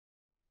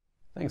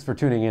Thanks for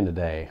tuning in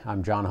today.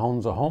 I'm John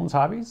Holmes of Holmes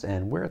Hobbies,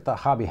 and we're at the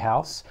Hobby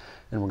House,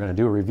 and we're going to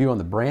do a review on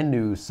the brand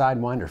new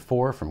Sidewinder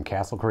 4 from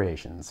Castle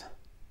Creations.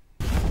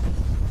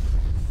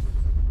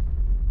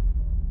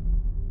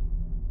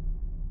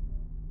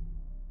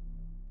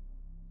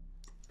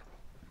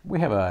 We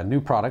have a new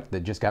product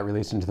that just got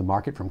released into the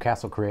market from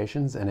Castle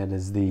Creations, and it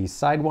is the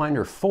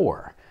Sidewinder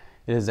 4.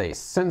 It is a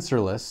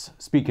sensorless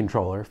speed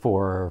controller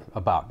for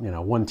about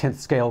 1/10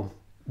 scale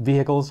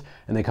vehicles,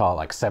 and they call it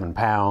like 7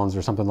 pounds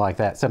or something like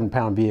that,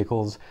 7-pound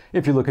vehicles,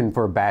 if you're looking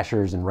for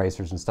bashers and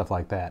racers and stuff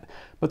like that.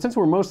 But since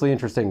we're mostly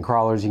interested in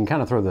crawlers, you can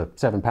kind of throw the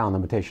 7-pound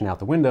limitation out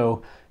the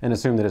window and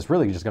assume that it's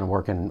really just going to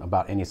work in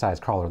about any size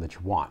crawler that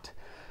you want.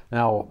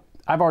 Now,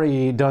 I've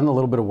already done a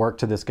little bit of work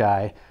to this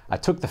guy. I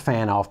took the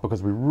fan off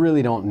because we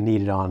really don't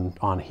need it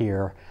on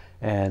here,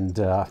 and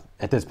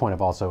at this point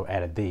I've also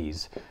added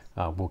these.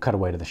 We'll cut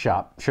away to the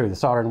shop, show you the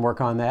soldering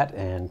work on that,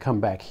 and come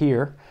back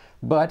here.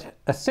 But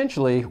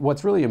essentially,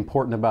 what's really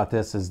important about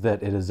this is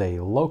that it is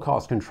a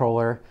low-cost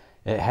controller.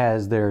 It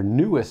has their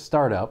newest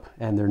startup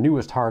and their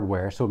newest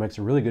hardware, so it makes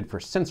it really good for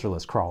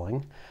sensorless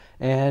crawling.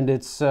 And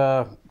it's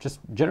just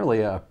generally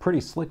a pretty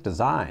slick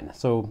design.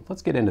 So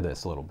let's get into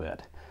this a little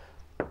bit.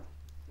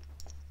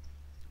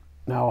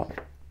 Now,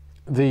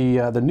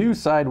 the new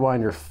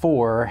Sidewinder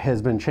 4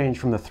 has been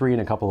changed from the 3 in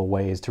a couple of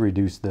ways to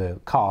reduce the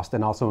cost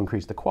and also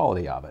increase the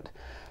quality of it.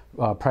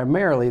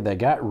 Primarily, they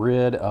got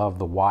rid of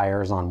the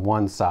wires on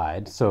one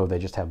side, so they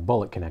just have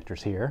bullet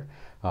connectors here,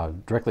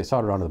 directly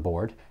soldered onto the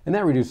board, and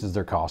that reduces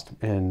their cost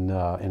in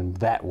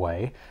that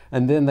way.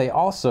 And then they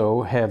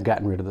also have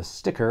gotten rid of the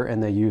sticker,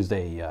 and they used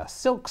a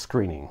silk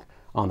screening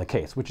on the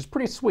case, which is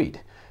pretty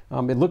sweet.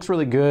 It looks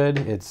really good.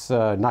 It's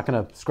not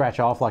going to scratch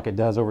off like it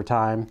does over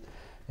time.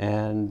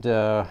 And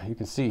you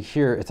can see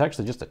here, it's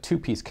actually just a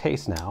 2-piece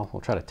case now.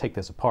 We'll try to take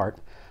this apart.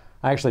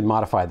 I actually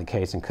modified the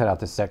case and cut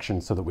out this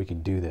section so that we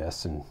could do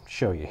this and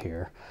show you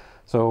here.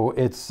 So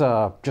it's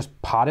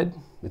just potted,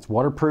 it's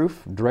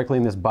waterproof, directly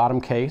in this bottom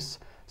case,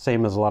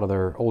 same as a lot of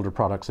their older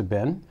products have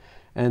been.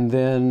 And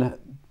then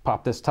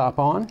pop this top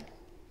on,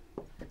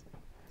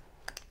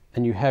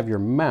 and you have your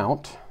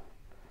mount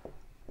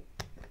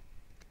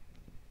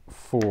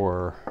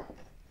for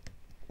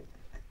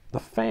the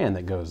fan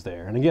that goes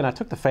there. And again, I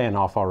took the fan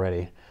off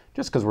already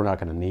just because we're not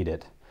going to need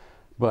it.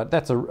 But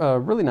that's a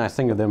really nice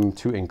thing of them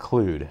to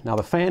include. Now,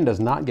 the fan does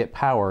not get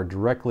power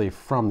directly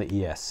from the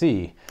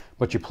ESC,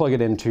 but you plug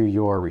it into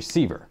your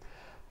receiver.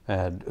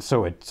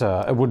 So it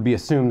would be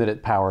assumed that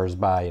it powers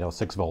by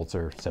 6 volts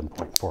or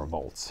 7.4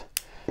 volts.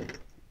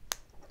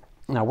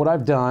 Now, what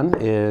I've done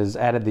is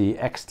added the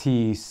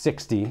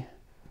XT60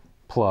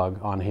 plug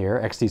on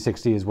here.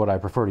 XT60 is what I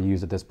prefer to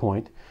use at this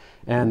point.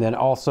 And then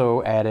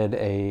also added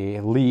a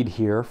lead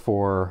here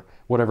for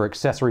whatever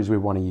accessories we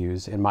want to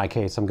use. In my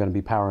case, I'm going to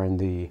be powering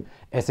the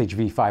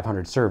SHV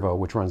 500 servo,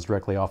 which runs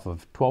directly off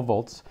of 12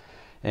 volts.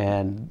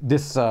 And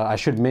this, I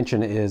should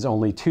mention, is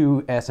only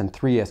 2S and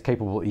 3S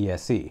capable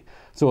ESC.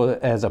 So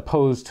as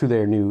opposed to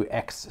their new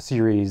X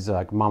series,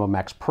 like Mamba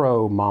Max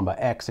Pro, Mamba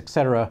X,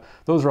 etc.,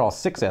 those are all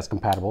 6S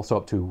compatible, so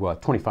up to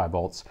 25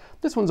 volts.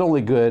 This one's only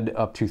good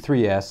up to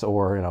 3S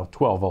or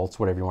 12 volts,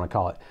 whatever you want to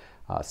call it.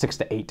 6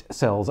 to 8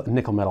 cells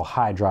nickel metal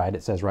hydride,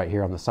 it says right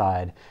here on the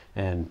side,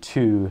 and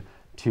 2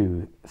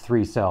 to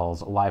 3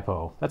 cells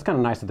lipo. That's kind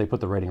of nice that they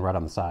put the rating right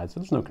on the side, so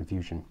there's no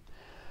confusion.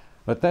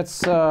 But that's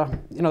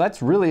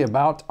that's really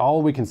about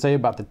all we can say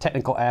about the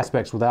technical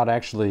aspects without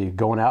actually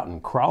going out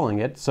and crawling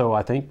it. So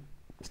I think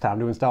it's time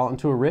to install it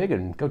into a rig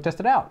and go test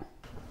it out.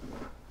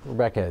 We're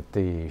back at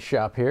the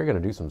shop here,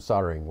 going to do some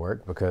soldering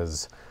work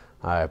because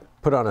I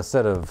put on a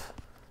set of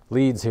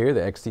leads here,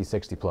 the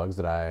XT60 plugs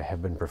that I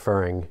have been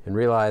preferring, and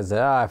realized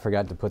that I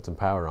forgot to put some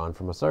power on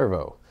from a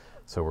servo.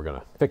 So we're going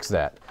to fix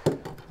that.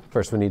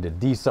 First, we need to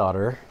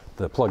desolder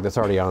the plug that's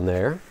already on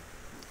there,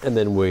 and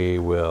then we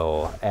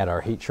will add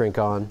our heat shrink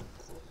on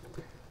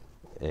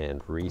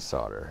and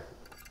resolder.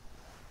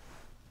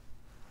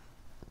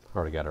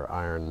 Already got our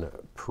iron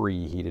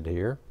preheated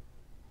here.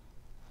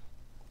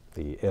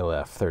 The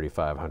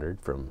LF3500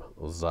 from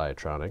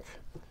Zytronic.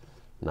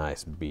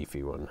 Nice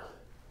beefy one.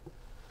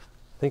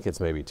 I think it's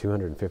maybe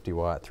 250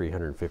 watt,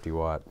 350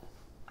 watt.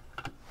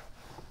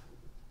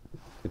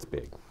 It's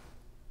big.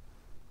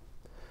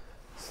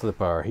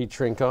 Slip our heat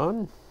shrink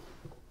on,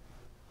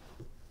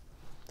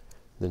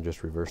 then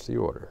just reverse the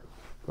order.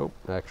 Oh,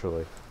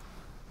 actually,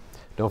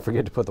 don't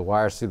forget to put the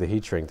wires through the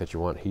heat shrink that you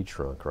want heat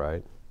shrunk,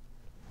 right?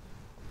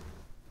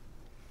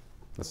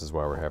 This is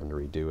why we're having to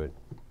redo it.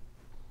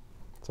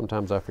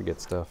 Sometimes I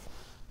forget stuff.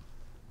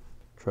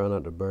 Try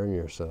not to burn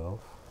yourself.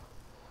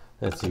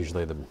 That's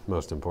usually the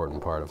most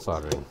important part of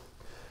soldering,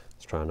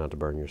 is trying not to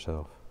burn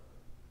yourself.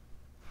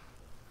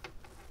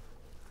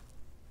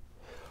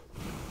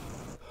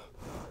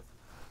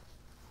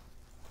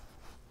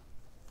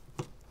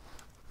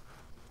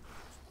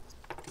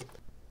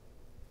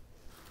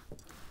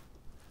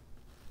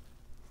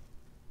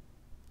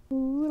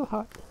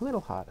 A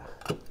little hot.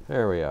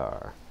 There we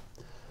are.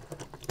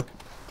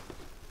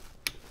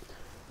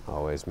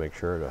 Always make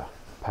sure to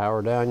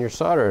power down your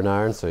soldering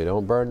iron so you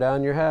don't burn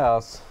down your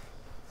house.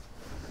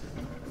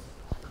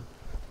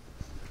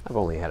 I've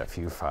only had a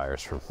few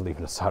fires from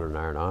leaving a soldering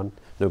iron on.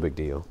 No big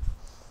deal.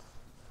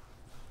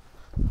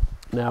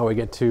 Now we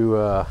get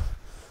to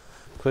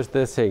push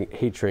this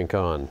heat shrink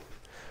on.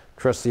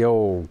 Trusty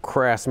old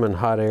Craftsman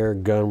hot air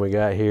gun we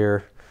got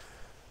here.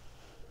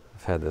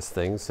 I've had this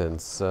thing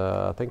since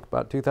I think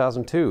about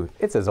 2002.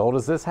 It's as old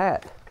as this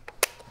hat.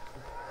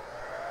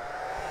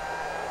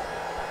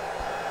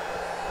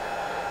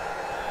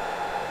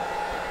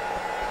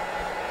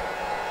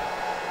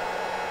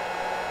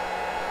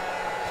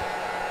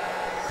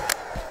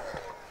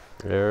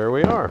 There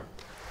we are.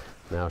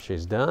 Now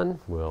she's done.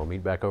 We'll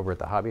meet back over at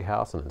the hobby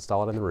house and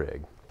install it in the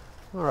rig.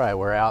 All right,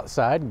 we're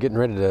outside getting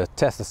ready to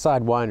test the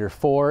Sidewinder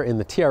 4 in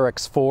the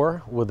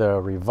TRX-4 with a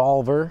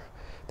revolver.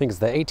 I think it's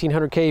the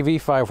 1800 kV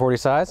 540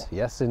 size.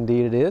 Yes,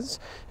 indeed it is.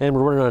 And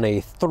we're running on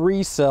a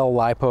 3-cell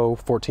lipo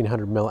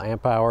 1400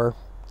 milliamp hour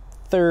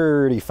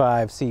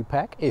 35C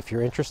pack if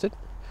you're interested.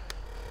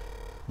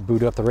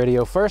 Boot up the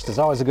radio first is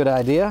always a good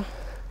idea.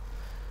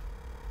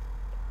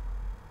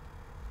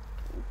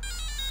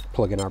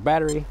 Plug in our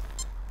battery.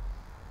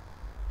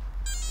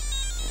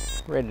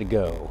 Ready to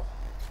go.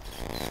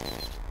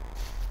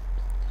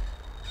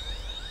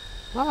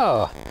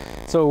 Oh,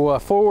 so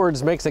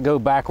forwards makes it go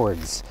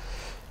backwards.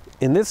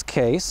 In this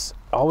case,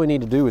 all we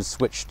need to do is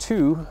switch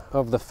 2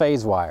 of the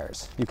phase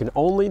wires. You can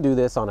only do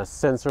this on a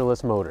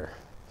sensorless motor.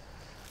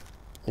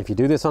 If you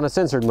do this on a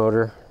sensored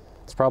motor,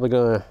 it's probably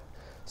gonna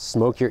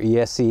smoke your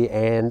ESC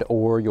and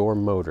or your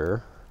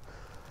motor.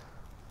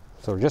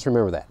 So just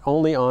remember that.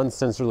 Only on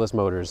sensorless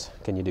motors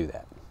can you do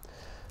that.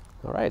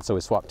 All right, so we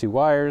swap 2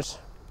 wires.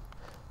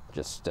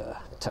 Just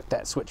tuck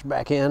that switch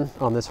back in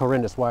on this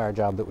horrendous wire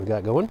job that we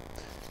got going.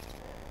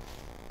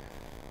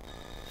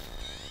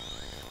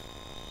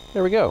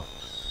 There we go.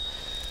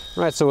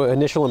 All right, so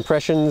initial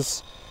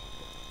impressions,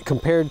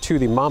 compared to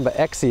the Mamba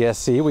X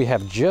ESC, we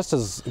have just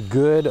as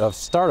good of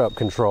startup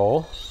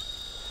control,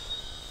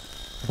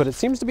 but it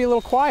seems to be a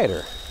little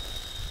quieter.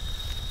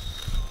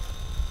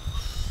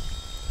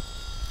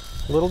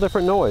 A little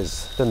different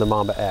noise than the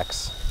Mamba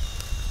X.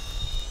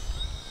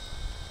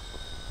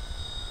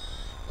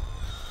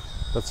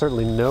 But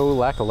certainly no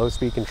lack of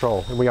low-speed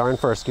control. And we are in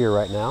first gear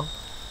right now.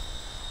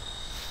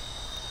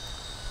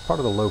 Part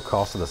of the low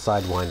cost of the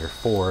Sidewinder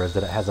 4 is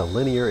that it has a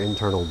linear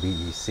internal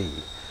BEC.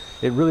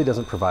 It really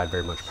doesn't provide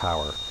very much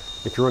power.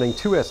 If you're running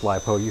 2S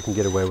LiPo, you can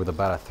get away with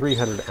about a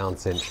 300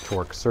 ounce-inch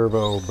torque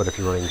servo, but if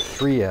you're running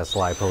 3S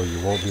LiPo,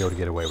 you won't be able to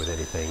get away with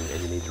anything,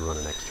 and you need to run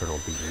an external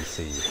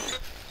BEC.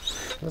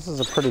 This is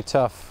a pretty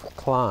tough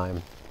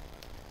climb.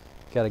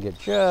 Got to get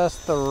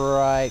just the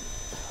right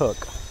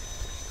hook.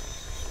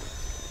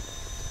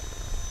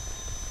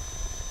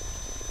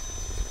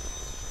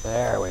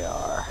 There we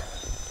are.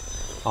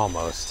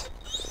 Almost.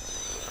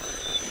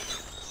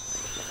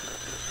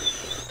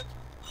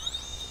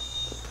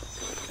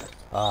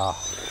 Ah,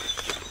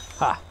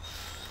 ha,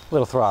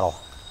 little throttle.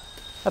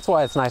 That's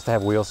why it's nice to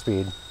have wheel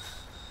speed.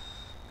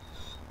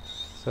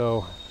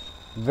 So,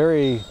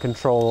 very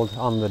controlled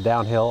on the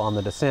downhill, on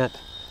the descent.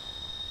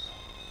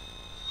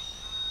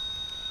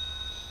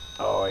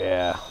 Oh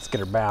yeah, let's get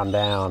her bound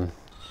down.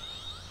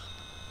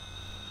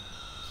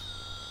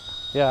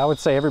 Yeah, I would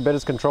say every bit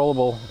as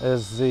controllable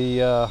as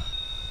the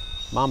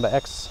Mamba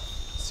X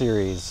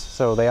series.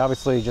 So they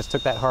obviously just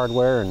took that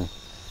hardware and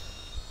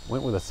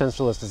went with a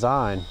sensorless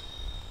design.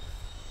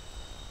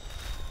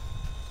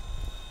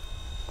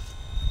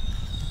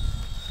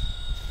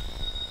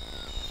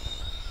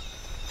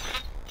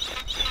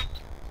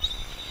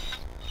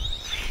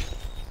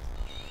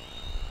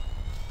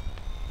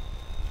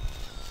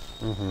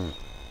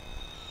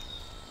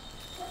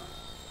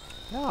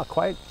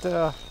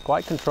 Yeah,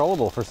 quite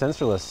controllable for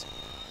sensorless.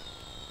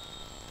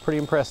 Pretty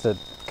impressed at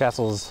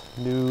Castle's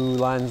new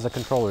lines of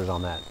controllers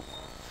on that.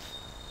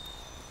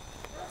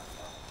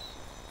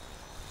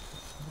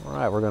 All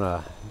right, we're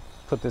gonna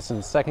put this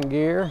in second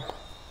gear.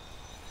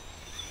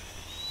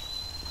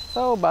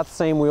 So about the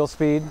same wheel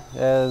speed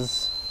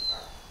as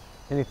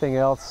anything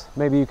else.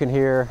 Maybe you can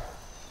hear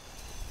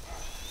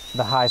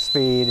the high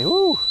speed.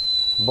 Woo!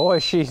 Boy,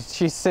 she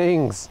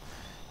sings.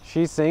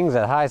 She sings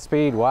at high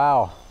speed,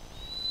 wow.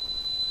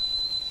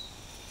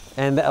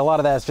 And a lot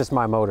of that's just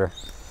my motor.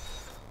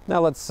 Now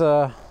let's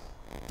show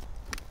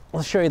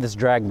you this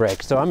drag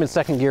brake. So I'm in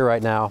second gear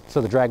right now,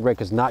 so the drag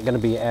brake is not going to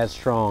be as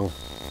strong.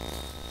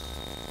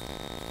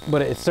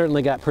 But it's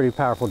certainly got pretty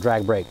powerful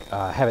drag brake.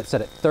 I have it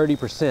set at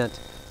 30%,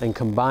 and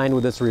combined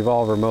with this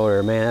revolver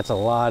motor, man, that's a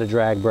lot of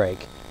drag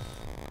brake.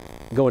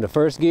 Going to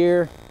first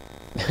gear,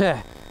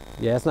 yeah,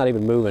 it's not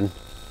even moving.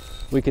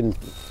 We can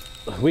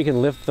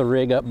lift the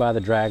rig up by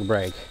the drag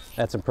brake.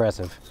 That's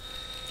impressive.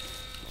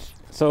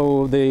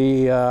 So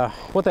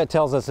what that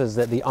tells us is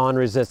that the on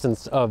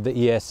resistance of the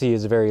ESC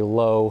is very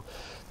low.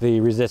 The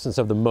resistance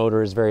of the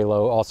motor is very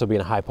low. Also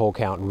being a high pole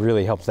count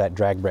really helps that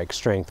drag brake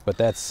strength, but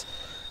that's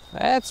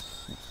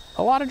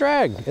a lot of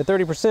drag at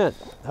 30%.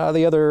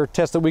 The other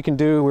test that we can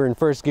do, we're in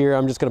first gear.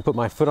 I'm just gonna put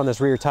my foot on this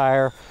rear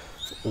tire.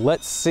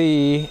 Let's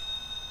see.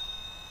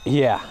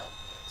 Yeah,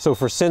 so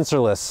for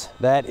sensorless,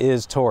 that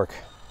is torque.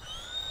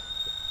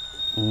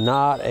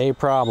 Not a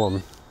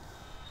problem.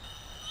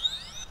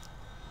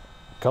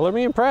 color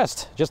me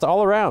impressed, just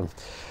all around.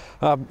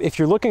 If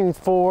you're looking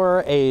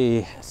for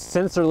a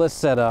sensorless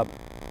setup,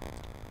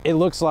 it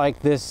looks like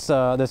this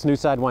new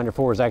Sidewinder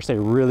 4 is actually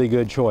a really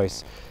good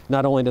choice.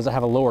 Not only does it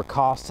have a lower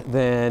cost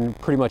than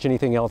pretty much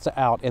anything else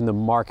out in the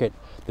market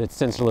that's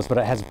sensorless, but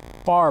it has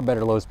far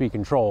better low speed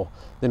control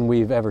than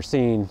we've ever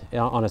seen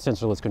on a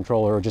sensorless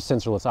controller or just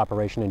sensorless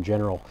operation in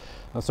general.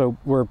 So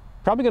we're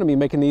probably going to be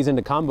making these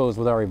into combos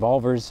with our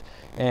revolvers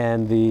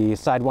and the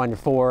Sidewinder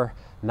 4.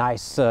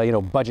 Nice, you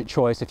know, budget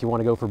choice if you want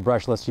to go for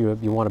brushless.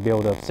 You want to be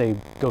able to, say,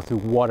 go through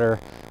water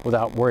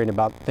without worrying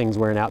about things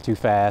wearing out too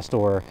fast,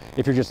 or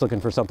if you're just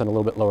looking for something a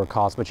little bit lower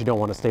cost, but you don't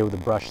want to stay with the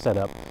brush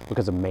setup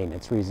because of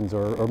maintenance reasons,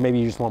 or maybe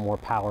you just want more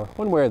power,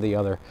 one way or the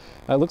other.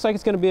 It looks like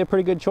it's going to be a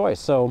pretty good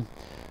choice. So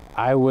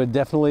I would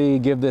definitely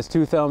give this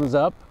 2 thumbs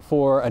up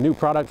for a new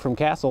product from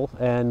Castle,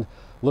 and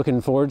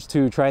looking forward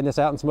to trying this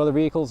out in some other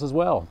vehicles as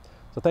well.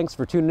 So thanks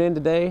for tuning in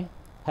today.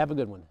 Have a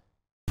good one.